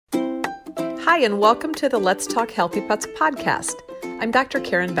Hi, and welcome to the Let's Talk Healthy Pets podcast. I'm Dr.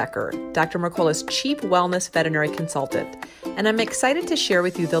 Karen Becker, Dr. Mercola's Chief Wellness Veterinary Consultant, and I'm excited to share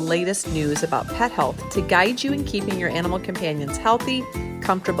with you the latest news about pet health to guide you in keeping your animal companions healthy,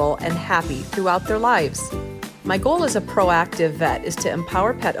 comfortable, and happy throughout their lives. My goal as a proactive vet is to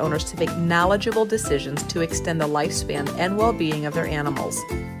empower pet owners to make knowledgeable decisions to extend the lifespan and well-being of their animals.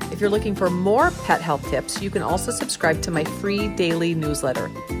 If you're looking for more pet health tips, you can also subscribe to my free daily newsletter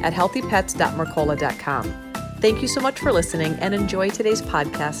at healthypets.mercola.com. Thank you so much for listening and enjoy today's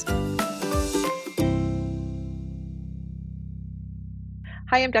podcast.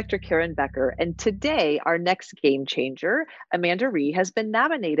 Hi, I'm Dr. Karen Becker, and today our next game changer, Amanda Rhee, has been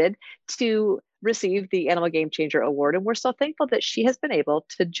nominated to receive the Animal Game Changer Award, and we're so thankful that she has been able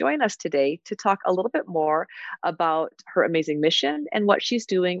to join us today to talk a little bit more about her amazing mission and what she's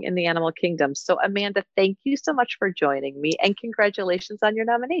doing in the animal kingdom. So Amanda, thank you so much for joining me, and congratulations on your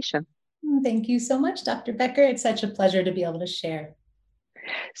nomination. Thank you so much, Dr. Becker. It's such a pleasure to be able to share.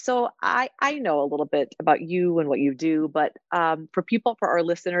 So I know a little bit about you and what you do, but for our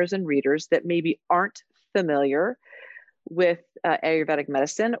listeners and readers that maybe aren't familiar with Ayurvedic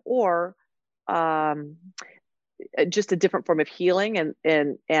medicine or just a different form of healing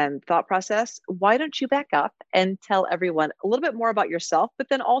and thought process, why don't you back up and tell everyone a little bit more about yourself, but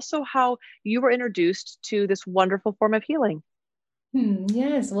then also how you were introduced to this wonderful form of healing?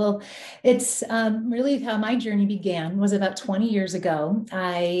 Yes, well, it's really how my journey began was about 20 years ago.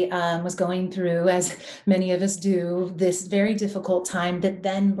 I was going through, as many of us do, this very difficult time that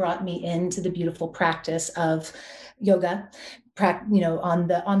then brought me into the beautiful practice of yoga. On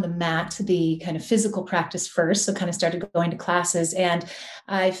the mat, the kind of physical practice first. So kind of started going to classes, and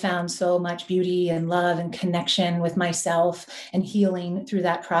I found so much beauty and love and connection with myself and healing through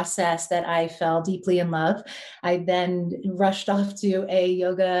that process that I fell deeply in love. I then rushed off to a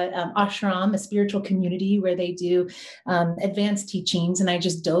yoga ashram, a spiritual community where they do advanced teachings, and I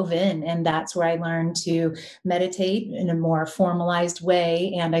just dove in, and that's where I learned to meditate in a more formalized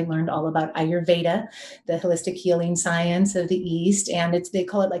way. And I learned all about Ayurveda, the holistic healing science of the East, and they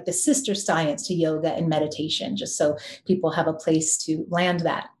call it like the sister science to yoga and meditation, just so people have a place to land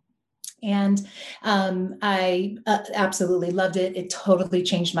that. And I absolutely loved it. It totally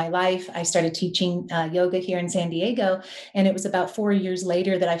changed my life. I started teaching yoga here in San Diego. And it was about 4 years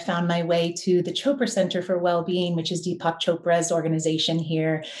later that I found my way to the Chopra Center for Wellbeing, which is Deepak Chopra's organization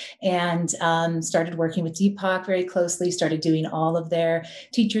here, and started working with Deepak very closely, started doing all of their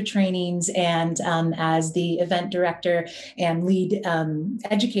teacher trainings. And as the event director and lead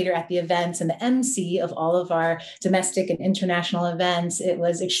educator at the events and the MC of all of our domestic and international events, it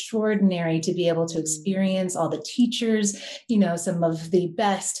was extraordinary to be able to experience all the teachers, some of the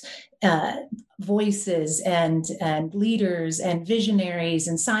best voices and leaders and visionaries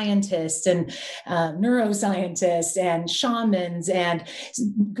and scientists and neuroscientists and shamans and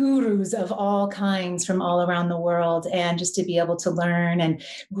gurus of all kinds from all around the world. And just to be able to learn and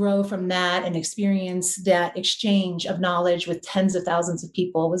grow from that and experience that exchange of knowledge with tens of thousands of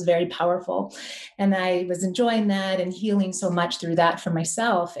people was very powerful. And I was enjoying that and healing so much through that for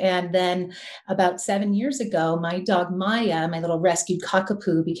myself. And then about 7 years ago, my dog Maya, my little rescued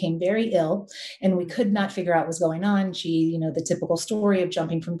cockapoo, became very ill, and we could not figure out what was going on. She, the typical story of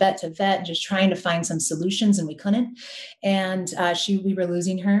jumping from vet to vet and just trying to find some solutions, and we couldn't. And we were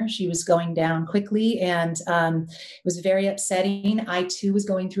losing her. She was going down quickly, and it was very upsetting. I too was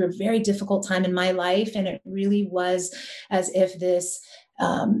going through a very difficult time in my life, and it really was as if this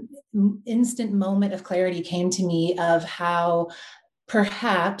instant moment of clarity came to me of how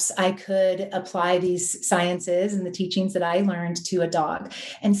perhaps I could apply these sciences and the teachings that I learned to a dog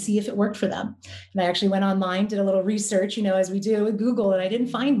and see if it worked for them. And I actually went online, did a little research, as we do with Google, and I didn't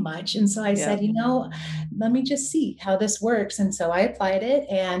find much. And so I said, let me just see how this works. And so I applied it.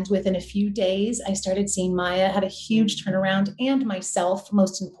 And within a few days, I started seeing Maya have a huge turnaround, and myself,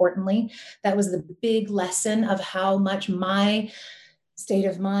 most importantly. That was the big lesson of how much my state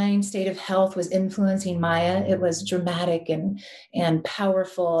of mind, state of health was influencing Maya. It was dramatic and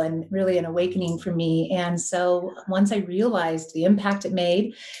powerful and really an awakening for me. And so once I realized the impact it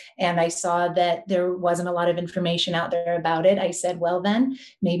made, and I saw that there wasn't a lot of information out there about it, I said, well, then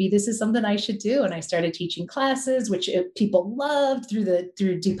maybe this is something I should do. And I started teaching classes, which people loved through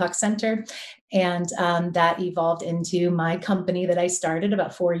Deepak Center. And that evolved into my company that I started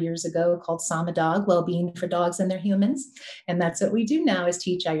about 4 years ago called Sama Dog, Wellbeing for Dogs and Their Humans. And that's what we do now, is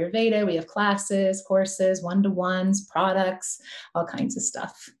teach Ayurveda. We have classes, courses, one-to-ones, products, all kinds of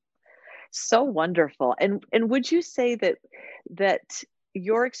stuff. So wonderful. And would you say that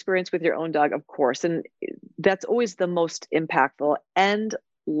your experience with your own dog, of course, and that's always the most impactful and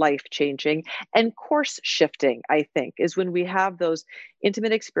life changing. And course shifting, I think, is when we have those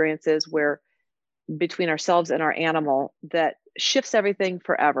intimate experiences where between ourselves and our animal that shifts everything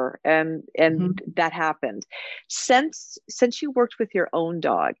forever. And that happened. Since you worked with your own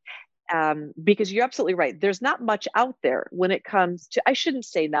dog, because you're absolutely right. There's not much out there when it comes to, I shouldn't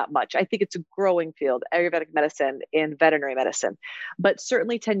say not much. I think it's a growing field, Ayurvedic medicine and veterinary medicine, but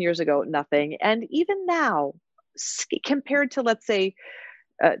certainly 10 years ago, nothing. And even now, compared to, let's say,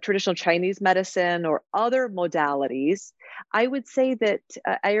 traditional Chinese medicine or other modalities, I would say that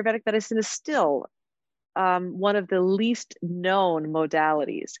Ayurvedic medicine is still one of the least known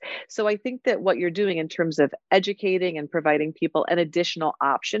modalities. So I think that what you're doing in terms of educating and providing people an additional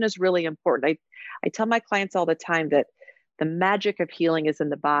option is really important. I tell my clients all the time that the magic of healing is in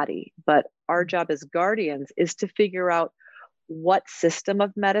the body, but our job as guardians is to figure out what system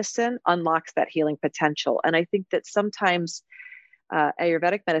of medicine unlocks that healing potential. And I think that sometimes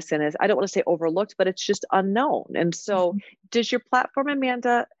Ayurvedic medicine is, I don't want to say overlooked, but it's just unknown. And so does your platform,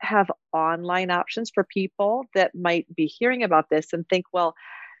 Amanda, have online options for people that might be hearing about this and think, well,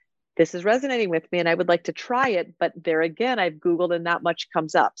 this is resonating with me and I would like to try it, but there again, I've Googled and not much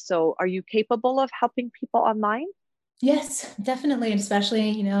comes up. So are you capable of helping people online? Yes, definitely. And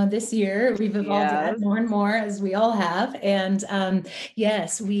especially, this year we've evolved that more and more, as we all have. And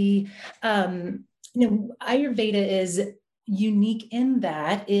yes, Ayurveda is unique in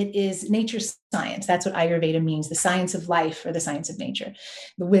that it is nature science. That's what Ayurveda means, the science of life, or the science of nature,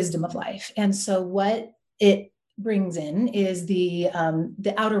 the wisdom of life. And so what it brings in is the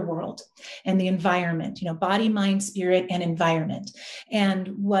outer world and the environment, body, mind, spirit, and environment. And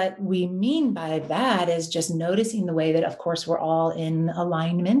what we mean by that is just noticing the way that, of course, we're all in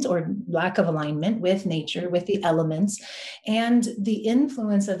alignment or lack of alignment with nature, with the elements, and the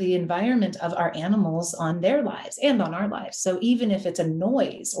influence of the environment of our animals on their lives and on our lives. So even if it's a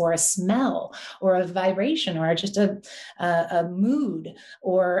noise or a smell or a vibration or just a mood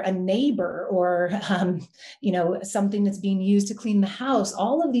or a neighbor or, something that's being used to clean the house,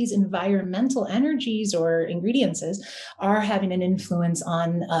 all of these environmental energies or ingredients are having an influence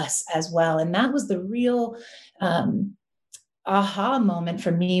on us as well. And that was the real aha moment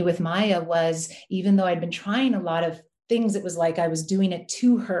for me with Maya, was even though I'd been trying a lot of things, it was like I was doing it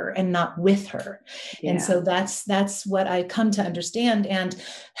to her and not with her. Yeah. And so that's what I come to understand. And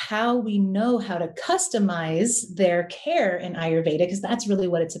how we know how to customize their care in Ayurveda, because that's really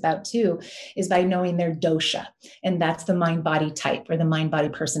what it's about too, is by knowing their dosha. And that's the mind-body type, or the mind-body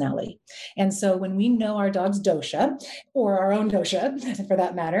personality. And so when we know our dog's dosha, or our own dosha for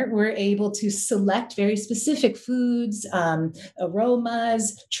that matter, we're able to select very specific foods,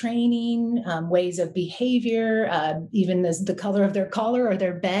 aromas, training, ways of behavior, even the color of their collar or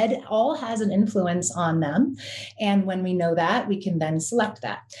their bed, all has an influence on them. And when we know that, we can then select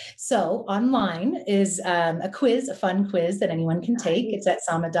that. So online is a quiz, a fun quiz that anyone can take. It's at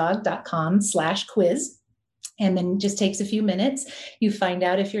samadog.com/quiz. And then just takes a few minutes. You find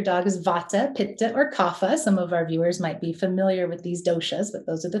out if your dog is Vata, Pitta, or Kapha. Some of our viewers might be familiar with these doshas, but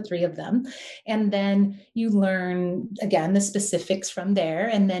those are the three of them. And then you learn, again, the specifics from there.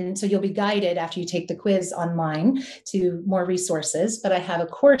 And then, so you'll be guided after you take the quiz online to more resources. But I have a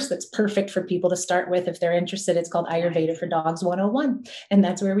course that's perfect for people to start with if they're interested. It's called Ayurveda for Dogs 101. And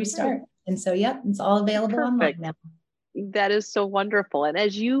that's where we start. And so, it's all available online now. That is so wonderful. And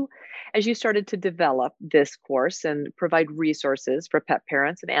as you started to develop this course and provide resources for pet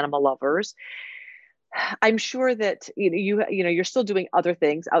parents and animal lovers, I'm sure that you're still doing other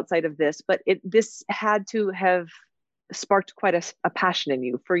things outside of this, but this had to have sparked quite a passion in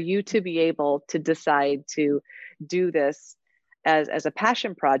you for you to be able to decide to do this as a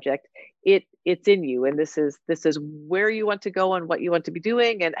passion project. It's in you, and this is where you want to go and what you want to be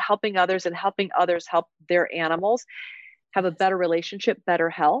doing, and helping others help their animals have a better relationship, better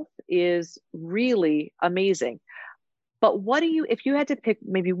health is really amazing. But if you had to pick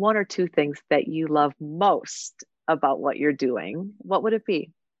maybe one or two things that you love most about what you're doing, what would it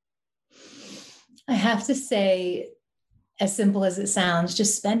be? I have to say, as simple as it sounds,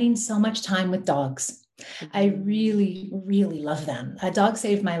 just spending so much time with dogs. I really, really love them. A dog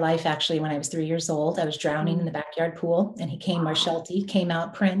saved my life, actually, when I was 3 years old. I was drowning in the backyard pool, and Sheltie came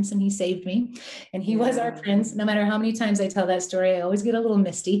out, Prince, and he saved me. And he was our Prince. No matter how many times I tell that story, I always get a little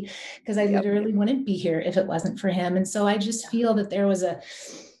misty, because I literally wouldn't be here if it wasn't for him. And so I just feel that there was a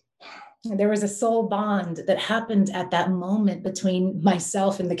soul bond that happened at that moment between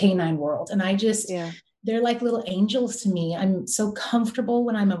myself and the canine world. And I just they're like little angels to me. I'm so comfortable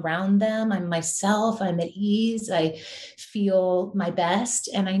when I'm around them. I'm myself. I'm at ease. I feel my best.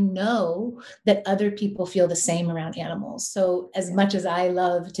 And I know that other people feel the same around animals. So, as much as I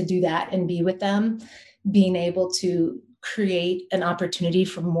love to do that and be with them, being able to create an opportunity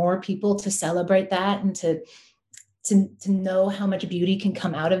for more people to celebrate that and to know how much beauty can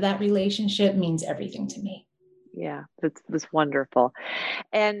come out of that relationship means everything to me. Yeah, that's wonderful.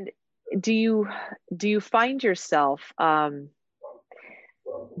 And do you find yourself, the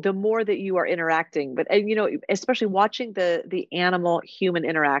more that you are interacting, but and especially watching the animal human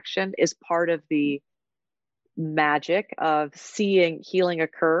interaction is part of the magic of seeing healing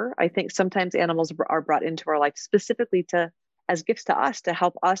occur. I think sometimes animals are brought into our life specifically to as gifts to us to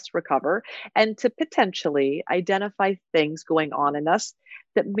help us recover and to potentially identify things going on in us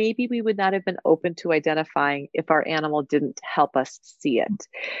that maybe we would not have been open to identifying if our animal didn't help us see it.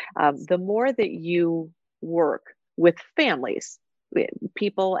 The more that you work with families,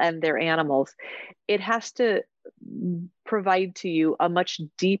 people and their animals, it has to provide to you a much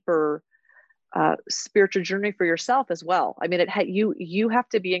deeper spiritual journey for yourself as well. I mean, you have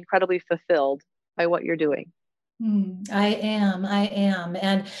to be incredibly fulfilled by what you're doing. I am.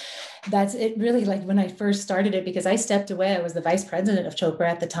 And that's it really, like when I first started it, because I stepped away, I was the vice president of Chopra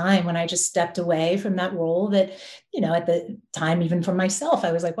at the time when I just stepped away from that role that, at the time, even for myself,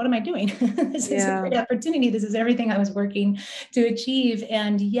 I was like, what am I doing? This is a great opportunity. This is everything I was working to achieve.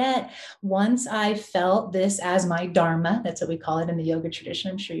 And yet once I felt this as my dharma, that's what we call it in the yoga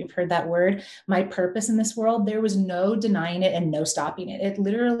tradition. I'm sure you've heard that word, my purpose in this world, there was no denying it and no stopping it. It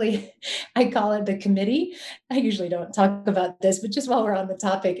literally, I call it the committee. I usually don't talk about this, but just while we're on the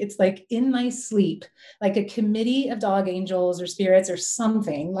topic, it's like in my sleep, like a committee of dog angels or spirits or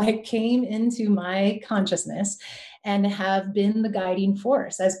something like came into my consciousness and have been the guiding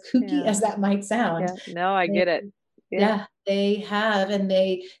force, as kooky as that might sound. Yeah. No, I get it. Yeah, they have, and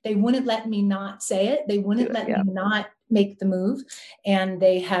they wouldn't let me not say it. They wouldn't let me not make the move. And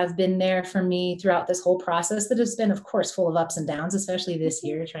they have been there for me throughout this whole process that has been, of course, full of ups and downs, especially this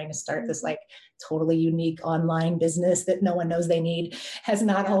year, trying to start this like totally unique online business that no one knows they need has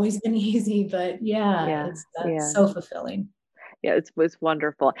not always been easy, but it's so fulfilling. Yeah, it's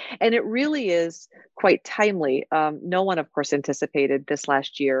wonderful. And it really is quite timely. No one, of course, anticipated this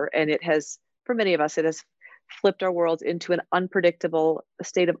last year. And it has, for many of us, it has flipped our worlds into an unpredictable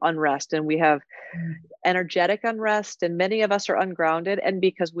state of unrest. And we have energetic unrest, and many of us are ungrounded. And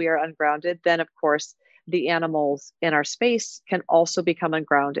because we are ungrounded, then, of course, the animals in our space can also become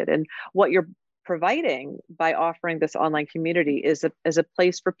ungrounded. And what you're providing by offering this online community is a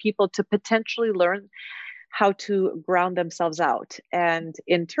place for people to potentially learn how to ground themselves out. And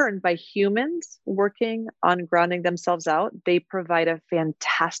in turn, by humans working on grounding themselves out, they provide a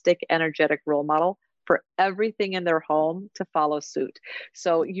fantastic energetic role model for everything in their home to follow suit.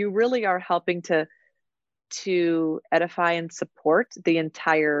 So you really are helping to edify and support the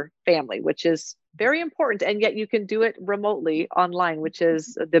entire family, which is very important. And yet you can do it remotely online, which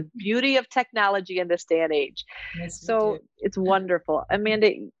is the beauty of technology in this day and age. Yes, so it's wonderful.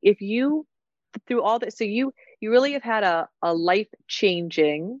 Amanda, if you, through all that, so you really have had a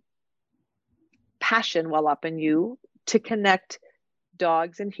life-changing passion well up in you to connect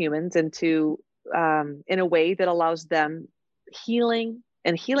dogs and humans into in a way that allows them healing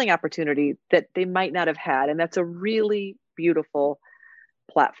opportunity that they might not have had. And that's a really beautiful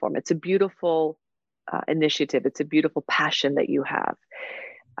platform. It's a beautiful initiative. It's a beautiful passion that you have.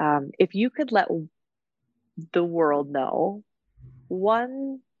 If you could let the world know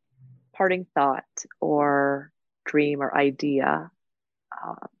one parting thought or dream or idea,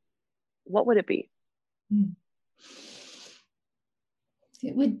 what would it be?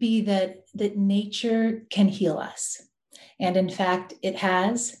 It would be that nature can heal us. And in fact, it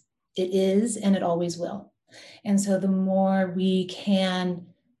has, it is, and it always will. And so the more we can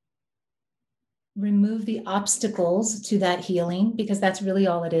remove the obstacles to that healing, because that's really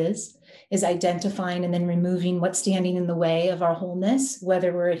all it is identifying and then removing what's standing in the way of our wholeness,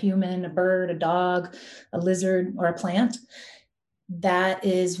 whether we're a human, a bird, a dog, a lizard, or a plant. That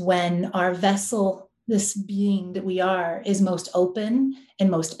is when our vessel, this being that we are, is most open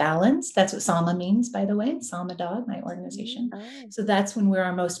and most balanced. That's what Sama means, by the way, Sama Dog, my organization. So that's when we're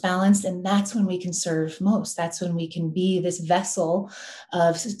our most balanced, and that's when we can serve most. That's when we can be this vessel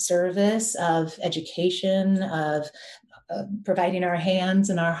of service, of education, of providing our hands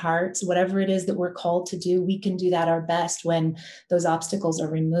and our hearts, whatever it is that we're called to do. We can do that our best when those obstacles are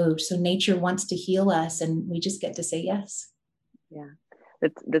removed. So nature wants to heal us, and we just get to say yes. Yeah,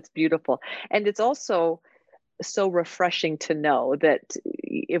 that's beautiful. And it's also so refreshing to know that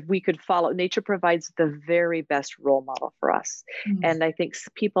if we could follow, nature provides the very best role model for us. And I think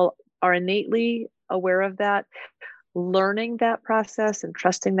people are innately aware of that. Learning that process and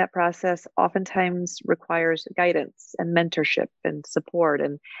trusting that process oftentimes requires guidance and mentorship and support,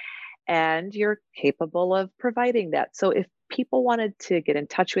 and you're capable of providing that. So if people wanted to get in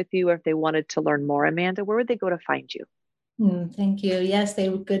touch with you, or if they wanted to learn more, Amanda, where would they go to find you? Thank you. Yes, they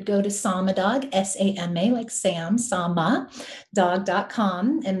could go to Samadog, S-A-M-A, like Sam, samadog.com.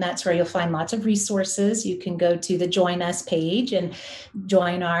 And that's where you'll find lots of resources. You can go to the Join Us page and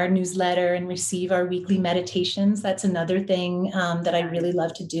join our newsletter and receive our weekly meditations. That's another thing that I really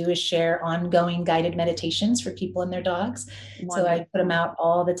love to do, is share ongoing guided meditations for people and their dogs. Wonderful. So I put them out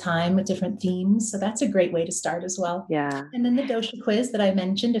all the time with different themes. So that's a great way to start as well. Yeah. And then the dosha quiz that I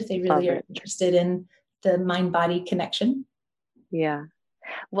mentioned, if they really are interested in the mind-body connection. Yeah.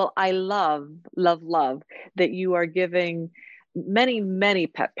 Well, I love that you are giving many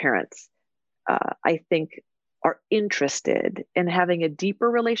pet parents, I think, are interested in having a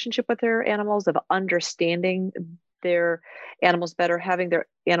deeper relationship with their animals, of understanding their animals better, having their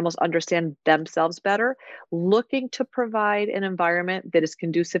animals understand themselves better, looking to provide an environment that is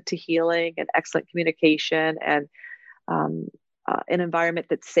conducive to healing and excellent communication, and an environment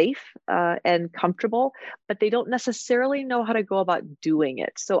that's safe and comfortable, but they don't necessarily know how to go about doing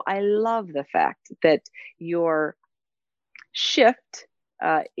it. So I love the fact that your shift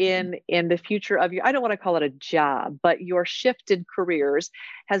in the future of your, I don't want to call it a job, but your shift in careers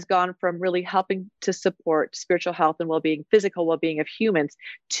has gone from really helping to support spiritual health and well-being, physical well-being of humans,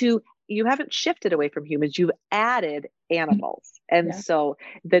 to you haven't shifted away from humans, you've added animals. And so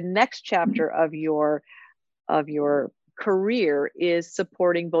the next chapter of your career is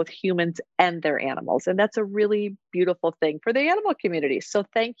supporting both humans and their animals. And that's a really beautiful thing for the animal community. So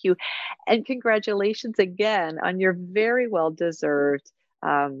thank you. And congratulations again on your very well-deserved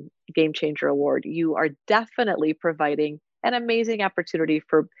Game Changer Award. You are definitely providing an amazing opportunity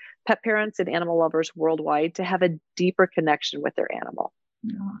for pet parents and animal lovers worldwide to have a deeper connection with their animal.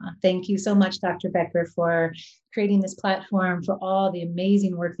 Thank you so much, Dr. Becker, for creating this platform, for all the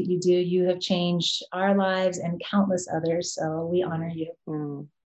amazing work that you do. You have changed our lives and countless others. So we honor you.